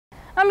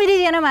I'm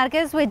Viridiana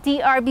Marquez with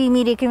DRB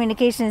Media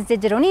Communications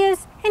Digital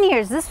News, and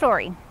here's the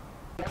story.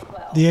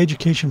 The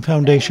Education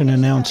Foundation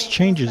announced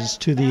changes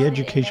to the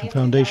Education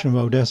Foundation of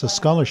Odessa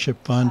Scholarship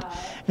Fund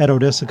at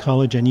Odessa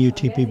College and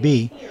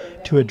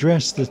UTPB to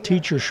address the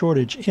teacher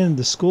shortage in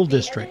the school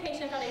district.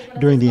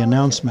 During the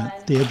announcement,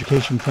 the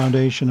Education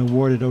Foundation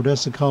awarded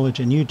Odessa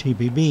College and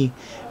UTPB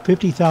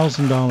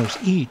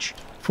 $50,000 each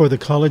for the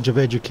College of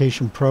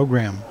Education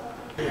program.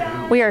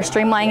 We are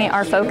streamlining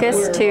our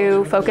focus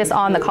to focus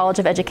on the College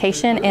of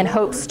Education in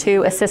hopes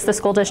to assist the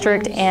school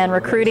district in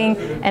recruiting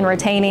and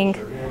retaining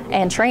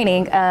and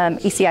training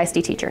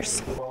ECISD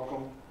teachers.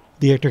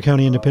 The ECTOR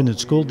County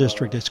Independent School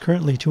District is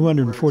currently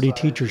 240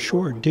 teachers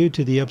short due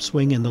to the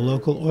upswing in the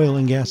local oil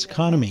and gas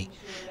economy.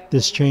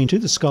 This change to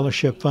the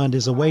scholarship fund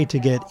is a way to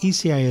get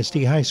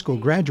ECISD high school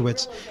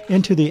graduates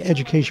into the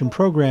education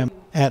program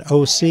at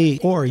OC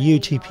or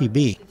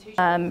UTPB.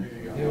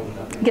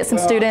 Get some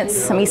students,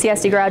 some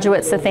ECISD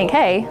graduates to think,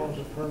 hey,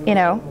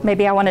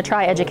 maybe I want to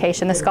try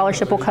education. The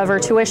scholarship will cover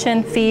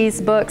tuition,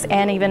 fees, books,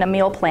 and even a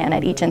meal plan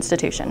at each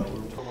institution.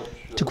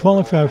 To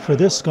qualify for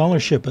this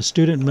scholarship, a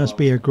student must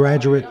be a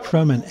graduate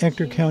from an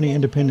ECTOR County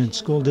Independent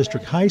School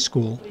District high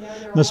school,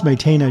 must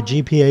maintain a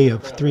GPA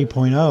of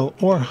 3.0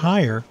 or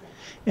higher,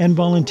 and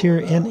volunteer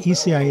in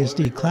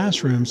ECISD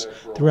classrooms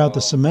throughout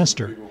the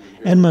semester,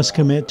 and must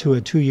commit to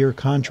a 2-year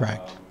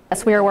contract.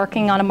 Yes, we are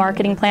working on a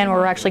marketing plan where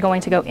we're actually going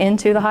to go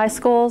into the high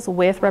schools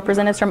with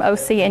representatives from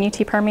OC and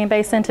UT Permian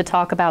Basin to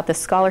talk about this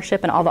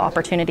scholarship and all the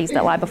opportunities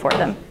that lie before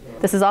them.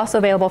 This is also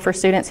available for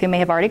students who may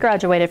have already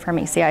graduated from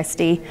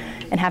ECISD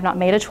and have not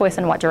made a choice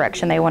in what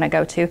direction they want to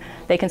go to.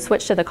 They can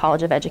switch to the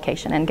College of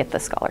Education and get the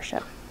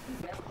scholarship.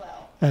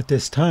 At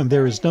this time,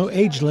 there is no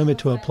age limit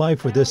to apply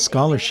for this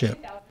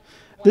scholarship.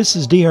 This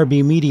is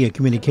DRB Media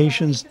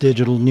Communications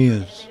Digital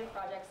News.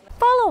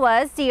 Follow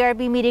us,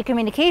 DRB Media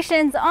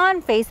Communications,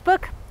 on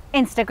Facebook,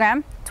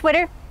 Instagram,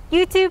 Twitter,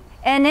 YouTube,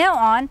 and now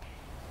on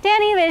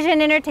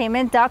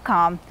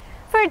DannyVisionEntertainment.com.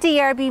 For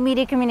DRB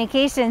Media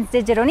Communications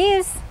Digital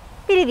News,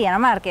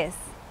 Viridiana Marquez.